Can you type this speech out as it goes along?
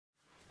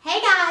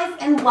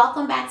and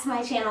welcome back to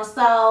my channel.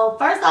 So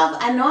first off,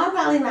 I know I'm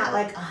probably not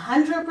like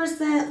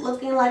 100%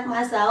 looking like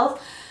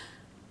myself,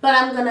 but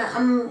I'm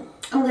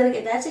gonna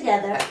get that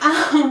together.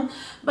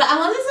 But I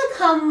wanted to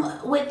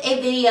come with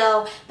a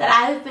video that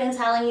I've been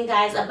telling you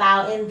guys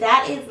about, and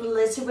that is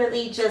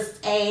literally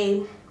just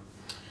a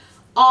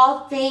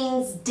all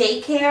things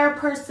daycare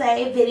per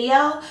se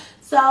video.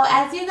 So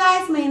as you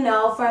guys may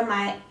know from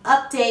my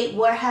update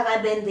where have I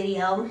been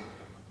video,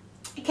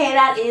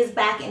 Kdot is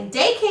back in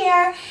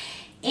daycare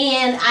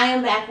and I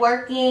am back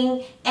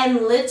working,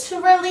 and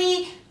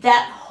literally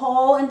that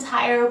whole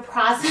entire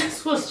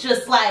process was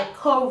just like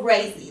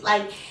crazy.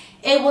 Like,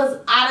 it was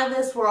out of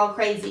this world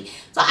crazy.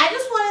 So I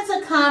just wanted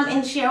to come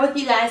and share with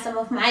you guys some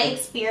of my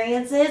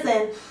experiences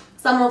and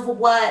some of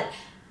what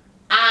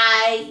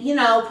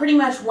I, pretty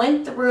much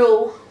went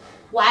through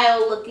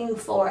while looking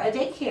for a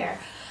daycare.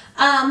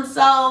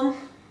 So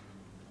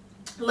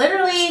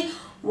literally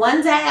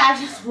one day I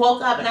just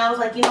woke up and I was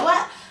like, you know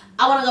what?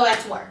 I want to go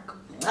back to work.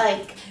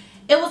 Like,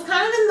 it was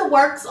kind of in the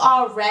works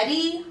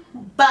already,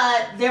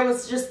 but there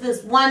was just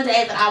this one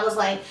day that I was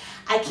like,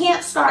 I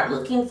can't start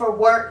looking for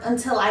work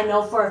until I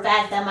know for a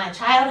fact that my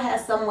child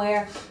has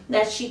somewhere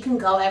that she can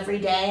go every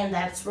day and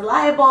that's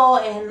reliable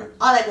and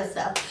all that good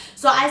stuff.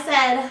 So I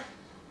said,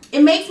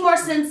 it makes more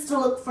sense to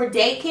look for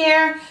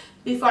daycare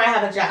before I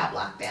have a job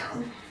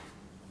lockdown.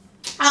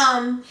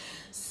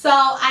 So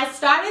I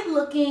started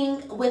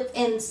looking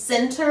within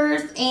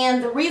centers,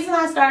 and the reason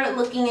I started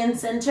looking in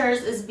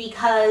centers is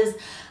because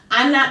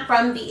I'm not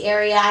from the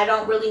area. I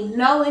don't really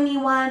know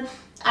anyone.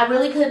 I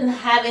really couldn't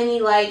have any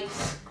like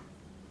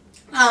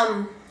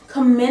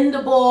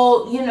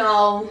commendable,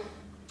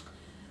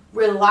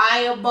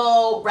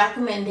 reliable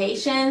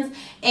recommendations,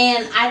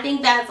 and I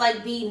think that's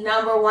like the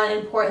 #1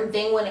 important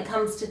thing when it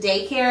comes to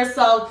daycare.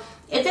 So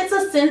if it's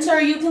a center,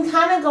 you can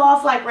kind of go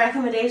off like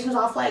recommendations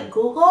off like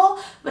Google,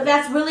 but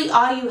that's really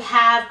all you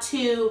have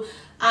to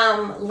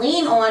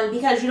lean on,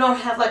 because you don't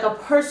have like a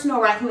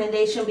personal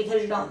recommendation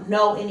because you don't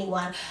know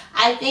anyone.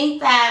 I think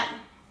that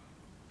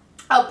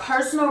a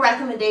personal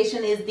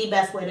recommendation is the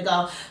best way to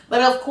go.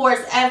 But of course,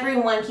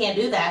 everyone can't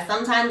do that.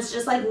 Sometimes,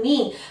 just like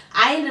me,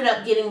 I ended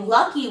up getting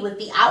lucky with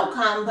the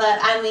outcome. But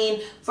I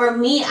mean, for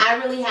me, I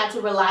really had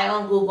to rely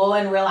on Google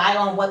and rely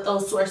on what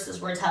those sources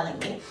were telling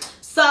me.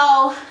 So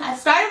I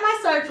started my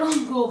search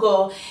on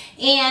Google,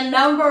 and the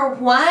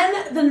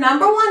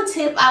 #1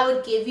 tip I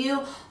would give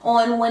you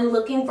on when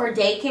looking for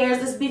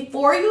daycares is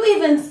before you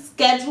even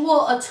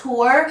schedule a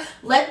tour,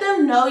 let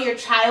them know your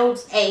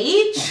child's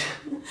age.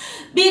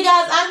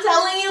 Because I'm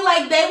telling you,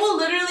 like, they will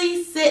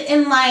literally sit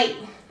and like,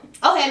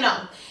 okay,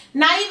 no,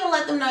 not even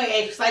let them know your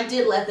age, because I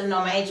did let them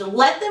know my age.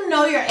 Let them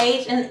know your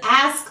age and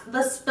ask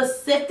the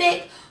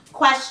specific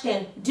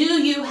question, do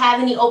you have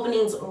any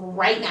openings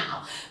right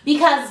now?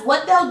 Because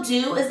what they'll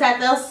do is that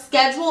they'll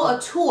schedule a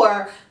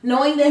tour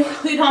knowing they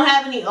really don't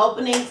have any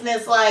openings, and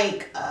it's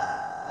like,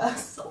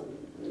 so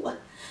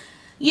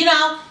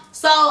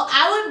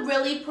I would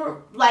really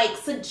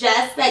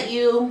suggest that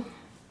you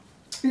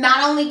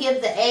not only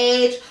give the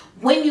age,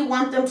 when you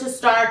want them to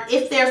start,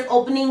 if there's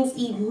openings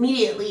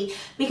immediately,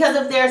 because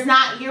if there's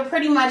not, you're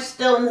pretty much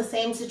still in the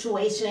same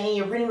situation and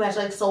you're pretty much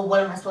like, so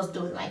what am I supposed to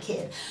do with my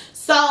kid?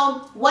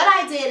 So what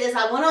I did is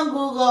I went on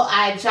Google,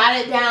 I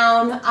jotted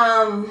down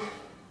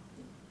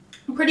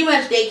pretty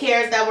much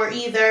daycares that were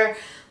either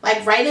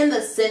like right in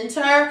the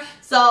center.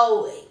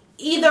 So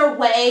either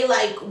way,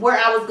 like where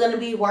I was going to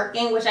be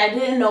working, which I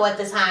didn't know at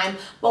the time,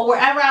 but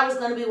wherever I was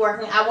going to be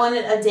working, I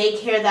wanted a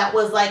daycare that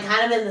was like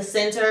kind of in the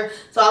center,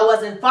 so I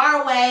wasn't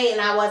far away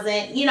and I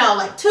wasn't,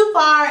 like too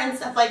far and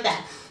stuff like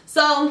that.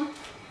 So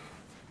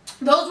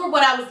those were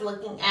what I was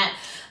looking at.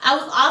 I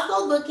was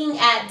also looking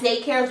at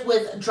daycares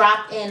with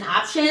drop-in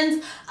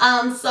options.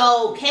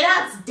 So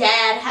Kdot's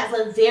dad has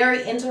a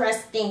very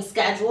interesting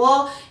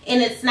schedule,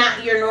 and it's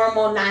not your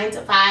normal 9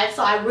 to 5.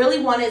 So I really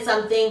wanted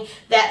something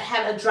that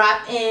had a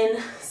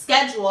drop-in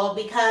schedule,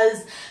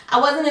 because I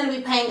wasn't going to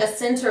be paying a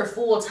center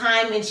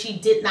full-time and she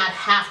did not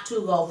have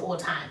to go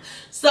full-time.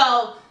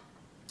 So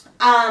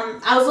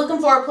I was looking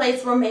for a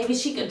place where maybe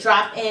she could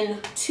drop in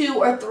 2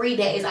 or 3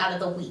 days out of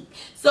the week.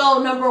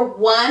 So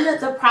 #1,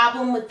 the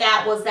problem with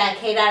that was that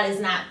Kdot is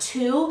not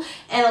 2,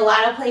 and a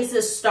lot of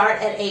places start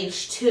at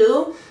age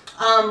 2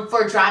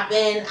 for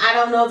drop-in. I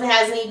don't know if it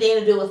has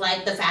anything to do with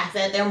like the fact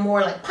that they're more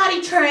like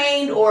potty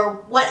trained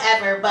or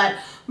whatever, but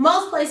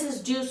most places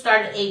do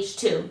start at age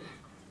 2.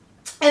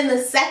 And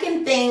the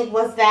second thing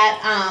was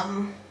that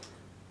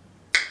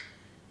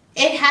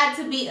it had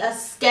to be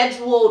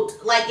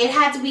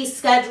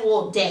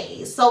scheduled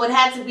days. So it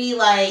had to be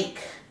like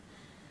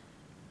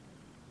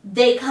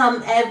they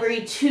come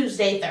every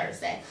Tuesday,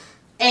 Thursday.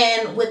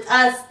 And with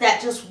us, that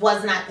just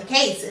was not the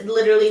case. It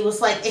literally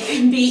was like, it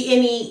can be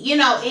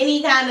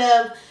any kind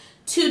of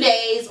 2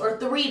 days or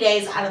 3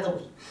 days out of the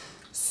week.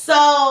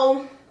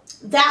 So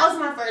that was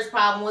my first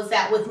problem, was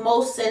that with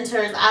most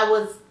centers, I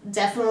was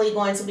definitely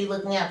going to be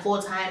looking at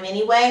full-time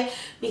anyway,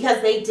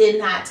 because they did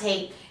not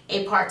take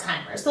a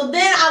part-timer. So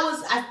then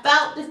I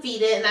felt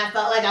defeated, and I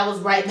felt like I was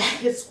right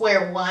back at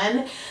square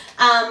one.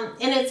 And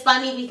it's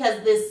funny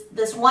because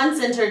this one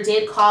center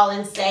did call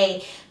and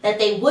say that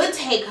they would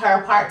take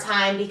her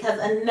part-time because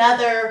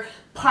another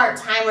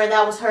part-timer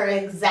that was her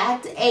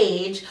exact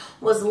age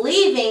was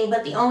leaving,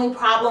 but the only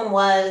problem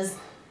was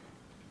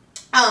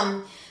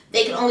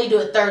they could only do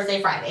it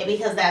Thursday, Friday,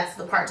 because that's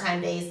the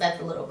part-time days that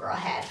the little girl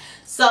had.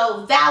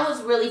 So that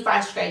was really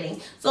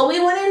frustrating. So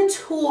we went and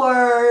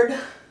toured,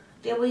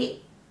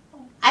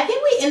 I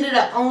think we ended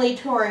up only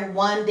touring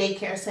one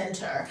daycare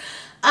center.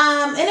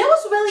 And it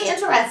was really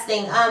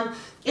interesting.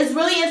 It's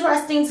really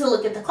interesting to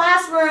look at the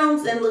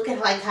classrooms and look at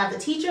like how the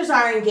teachers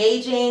are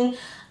engaging.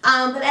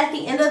 But at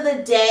the end of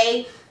the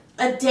day,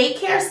 a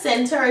daycare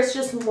center is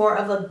just more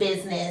of a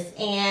business.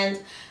 And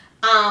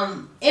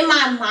in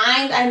my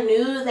mind, I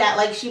knew that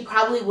like she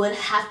probably would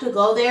have to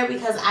go there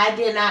because I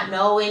did not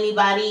know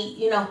anybody,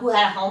 you know, who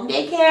had a home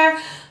daycare.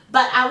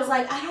 But I was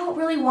like, I don't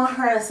really want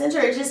her in a center.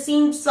 It just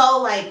seemed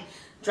so like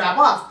drop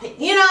off,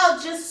 you know,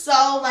 just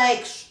so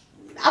like,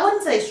 I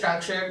wouldn't say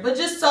structured, but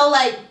just so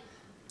like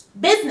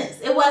business.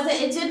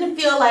 It didn't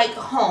feel like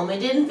home. It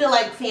didn't feel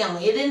like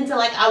family. It didn't feel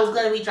like I was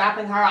going to be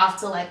dropping her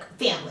off to like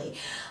family.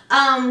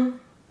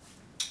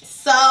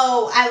 So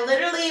I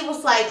literally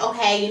was like,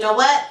 okay, you know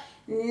what?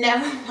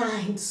 Never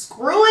mind.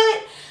 Screw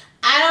it.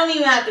 I don't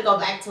even have to go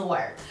back to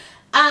work.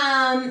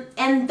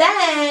 And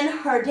then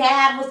her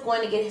dad was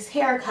going to get his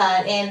hair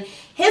cut, and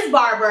his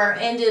barber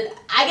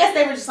I guess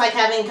they were just like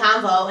having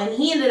convo, and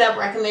he ended up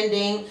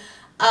recommending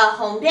a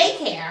home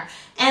daycare.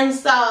 And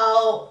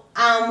so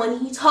when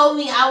he told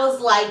me, I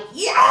was like,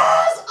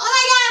 yes,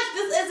 oh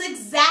my gosh, this is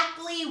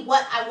exactly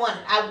what I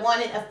wanted. I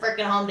wanted a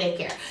freaking home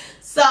daycare.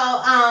 So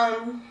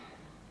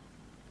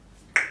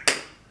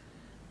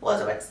what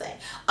was I about to say?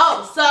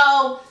 Oh,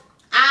 so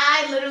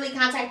I literally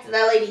contacted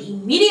that lady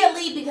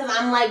immediately because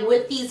I'm like,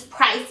 with these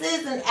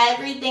prices and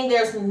everything,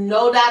 there's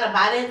no doubt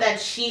about it that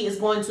she is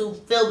going to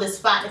fill this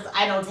spot if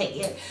I don't take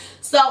it.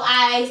 So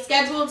I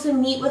scheduled to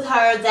meet with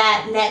her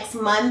that next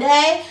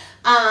Monday.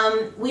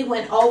 We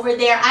went over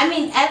there. I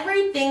mean,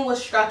 everything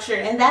was structured,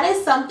 and that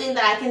is something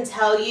that I can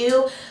tell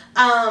you.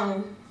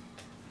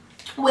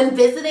 When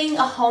visiting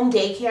a home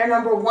daycare,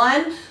 number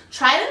one,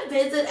 try to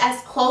visit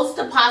as close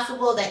to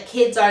possible that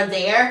kids are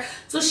there.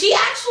 So she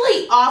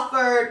actually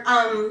offered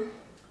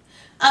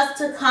us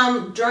to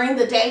come during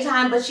the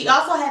daytime, but she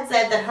also had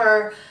said that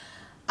her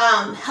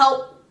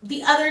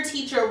the other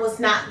teacher was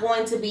not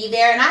going to be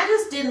there, and I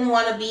just didn't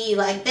want to be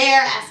like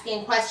there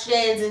asking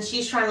questions, and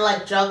she's trying to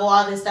like juggle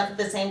all this stuff at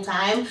the same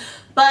time.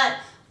 But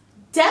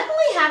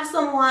definitely have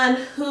someone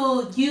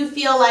who you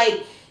feel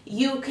like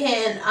you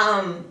can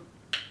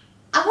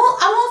I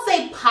won't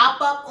say pop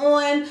up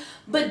on,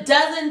 but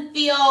doesn't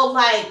feel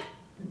like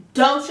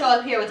don't show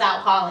up here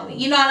without calling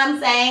me. You know what I'm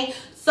saying?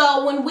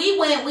 So when we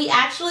went, we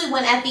actually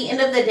went at the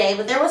end of the day,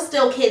 but there were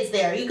still kids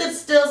there. You could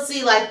still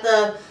see like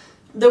the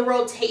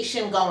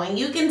rotation going.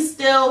 You can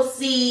still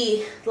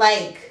see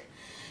like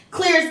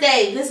clear as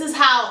day. This is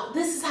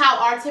how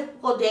our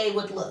typical day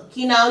would look.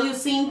 You know, you've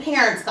seen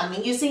parents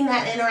coming, you've seen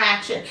that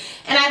interaction.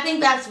 And I think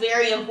that's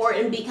very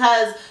important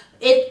because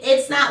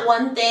it's not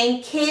one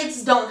thing.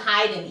 Kids don't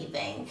hide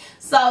anything.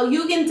 So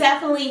you can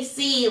definitely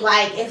see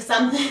like if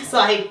something's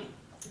like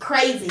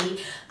crazy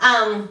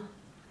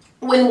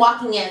when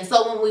walking in.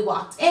 So when we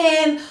walked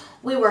in,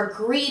 we were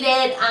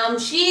greeted.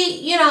 She,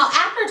 you know,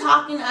 after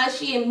talking to us,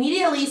 she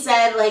immediately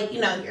said like, you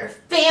know, your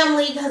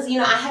family, because, you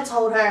know, I had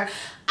told her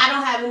I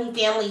don't have any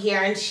family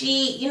here. And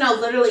she, you know,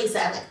 literally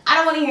said like, I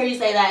don't want to hear you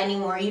say that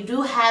anymore. You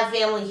do have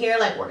family here.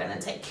 Like, we're going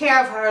to take care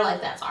of her.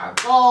 Like, that's our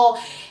goal.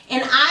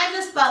 And I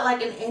just felt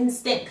like an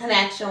instant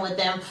connection with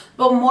them.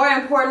 But more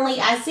importantly,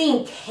 I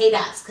seen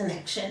Kdot's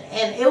connection.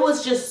 And it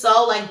was just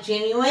so like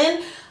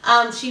genuine.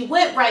 She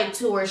went right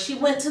to her. She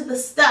went to the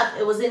stuff.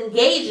 It was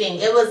engaging.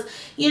 It was,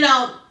 you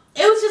know,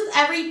 it was just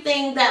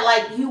everything that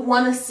like you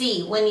want to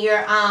see when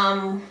you're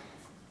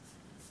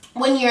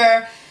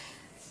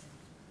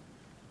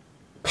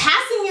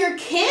passing your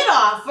kid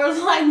off for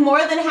like more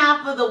than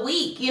half of the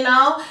week, you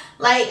know?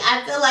 Like,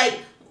 I feel like,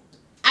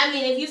 I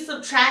mean, if you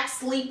subtract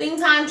sleeping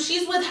time,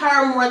 she's with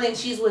her more than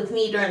she's with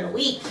me during the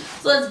week.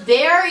 So it's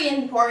very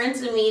important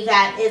to me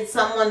that it's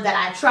someone that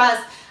I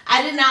trust.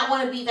 I did not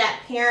want to be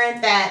that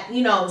parent that,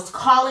 you know, was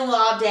calling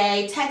all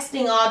day,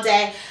 texting all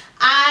day.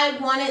 I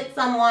wanted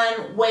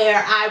someone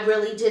where I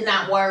really did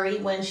not worry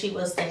when she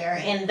was there,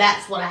 and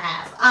that's what I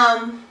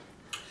have.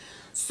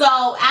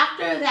 So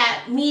after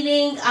that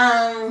meeting,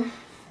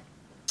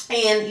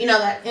 and you know,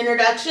 that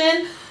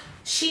introduction,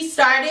 she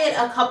started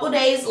a couple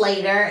days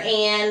later,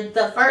 and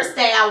the first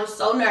day I was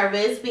so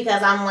nervous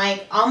because I'm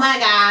like, oh my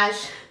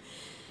gosh,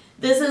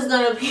 this is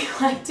gonna be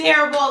like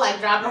terrible, like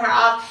dropping her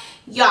off.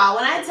 Y'all,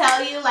 when I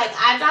tell you, like,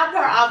 I dropped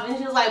her off and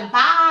she was like,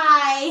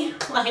 bye,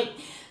 like,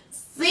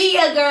 see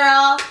ya,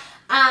 girl.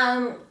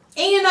 And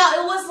you know,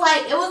 it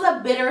was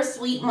a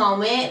bittersweet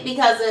moment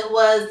because it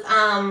was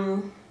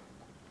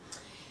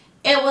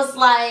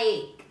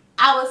like,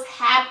 I was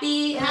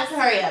happy. I have to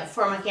hurry up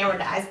before my camera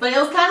dies. But it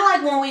was kind of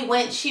like when we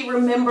went, she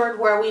remembered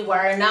where we were.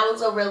 And that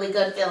was a really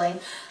good feeling.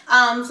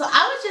 So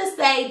I would just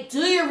say,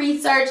 do your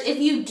research. If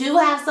you do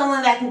have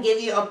someone that can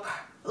give you a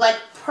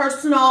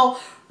personal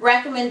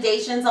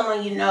recommendation,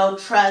 someone you know,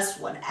 trust,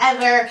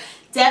 whatever,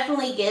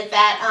 definitely get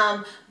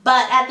that.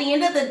 But at the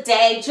end of the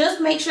day, just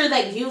make sure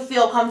that you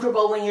feel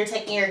comfortable when you're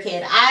taking your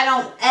kid. I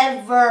don't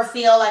ever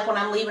feel like when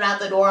I'm leaving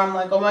out the door, I'm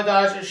like, oh my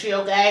gosh, is she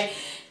okay?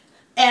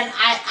 And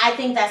I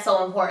think that's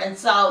so important.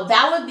 So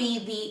that would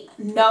be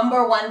the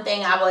number one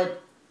thing I would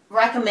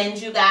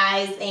recommend you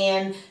guys.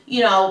 And,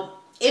 you know,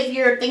 if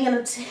you're thinking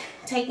of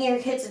taking your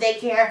kid to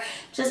daycare,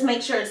 just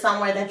make sure it's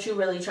somewhere that you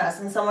really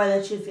trust and somewhere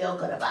that you feel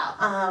good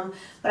about.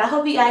 But I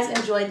hope you guys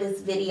enjoyed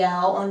this video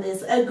on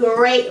this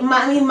great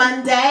Mommy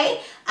Monday.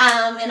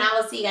 And I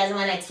will see you guys in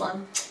my next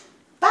one.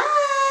 Bye!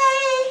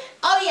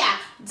 Oh yeah,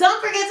 don't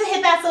forget to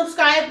hit that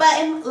subscribe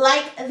button,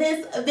 like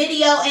this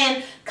video,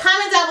 and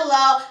comment down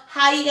below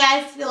how you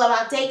guys feel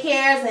about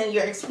daycares and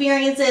your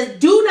experiences.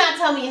 Do not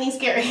tell me any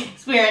scary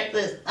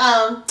experiences.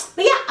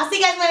 But yeah, I'll see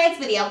you guys in my next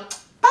video.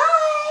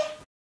 Bye!